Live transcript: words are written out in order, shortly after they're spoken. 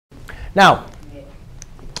Now,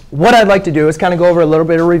 what I'd like to do is kind of go over a little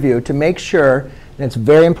bit of review to make sure, and it's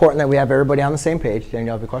very important that we have everybody on the same page.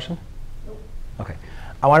 Daniel, have a question? Nope. OK.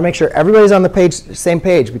 I want to make sure everybody's on the same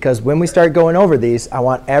page, because when we start going over these, I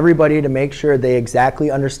want everybody to make sure they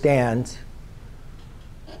exactly understand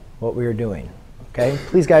what we are doing. OK?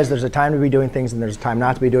 Please, guys, there's a time to be doing things, and there's a time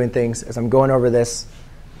not to be doing things. As I'm going over this,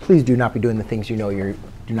 please do not be doing the things you know you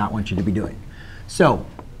do not want you to be doing. So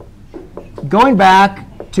going back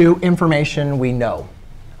to information we know.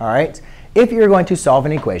 All right? If you're going to solve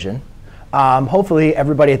an equation, hopefully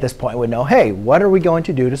everybody at this point would know, hey, what are we going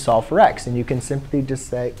to do to solve for x? And you can simply just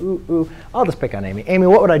say, ooh. I'll just pick on Amy. Amy,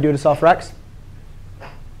 what would I do to solve for x?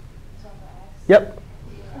 Solve for x? Yep.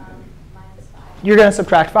 Minus 5. You're going to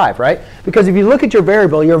subtract 5, right? Because if you look at your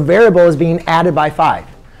variable is being added by 5.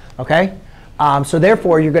 OK? So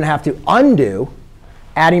therefore, you're going to have to undo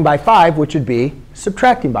adding by 5, which would be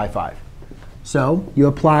subtracting by 5. So you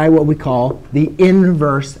apply what we call the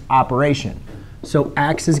inverse operation. So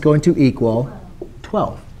x is going to equal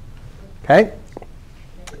 12. OK?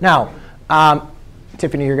 Now,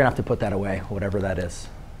 Tiffany, you're going to have to put that away, whatever that is.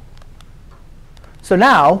 So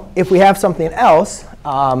now, if we have something else,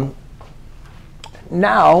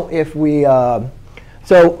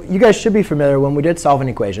 so you guys should be familiar when we did solving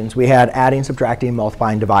equations. We had adding, subtracting,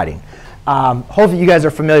 multiplying, dividing. Hopefully, you guys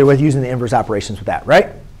are familiar with using the inverse operations with that, right?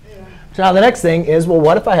 Yeah. So now the next thing is, well,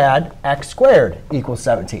 what if I had x squared equals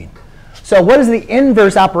 17? So what is the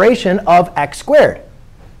inverse operation of x squared?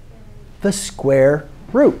 The square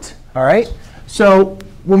root. All right? So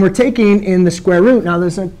when we're taking in the square root, now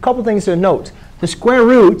there's a couple things to note. The square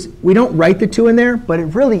root, we don't write the 2 in there, but it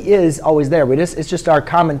really is always there. It's just our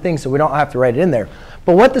common thing, so we don't have to write it in there.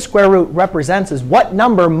 But what the square root represents is what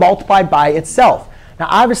number multiplied by itself. Now,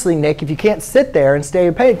 obviously, Nick, if you can't sit there and stay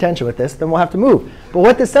and pay attention with this, then we'll have to move. But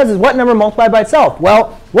what this says is what number multiplied by itself?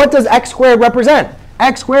 Well, what does x squared represent?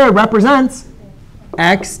 X squared represents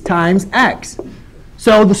x times x.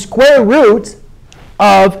 So the square root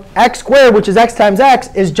of x squared, which is x times x,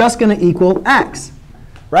 is just going to equal x.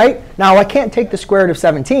 Right? Now, I can't take the square root of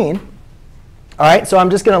 17. All right? So I'm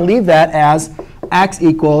just going to leave that as x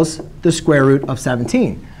equals the square root of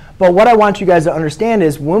 17. But what I want you guys to understand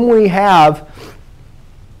is when we're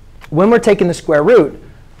taking the square root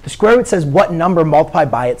says what number multiplied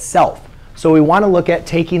by itself. So we want to look at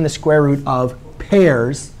taking the square root of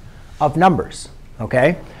pairs of numbers.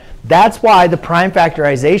 OK? That's why the prime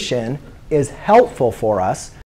factorization is helpful for us.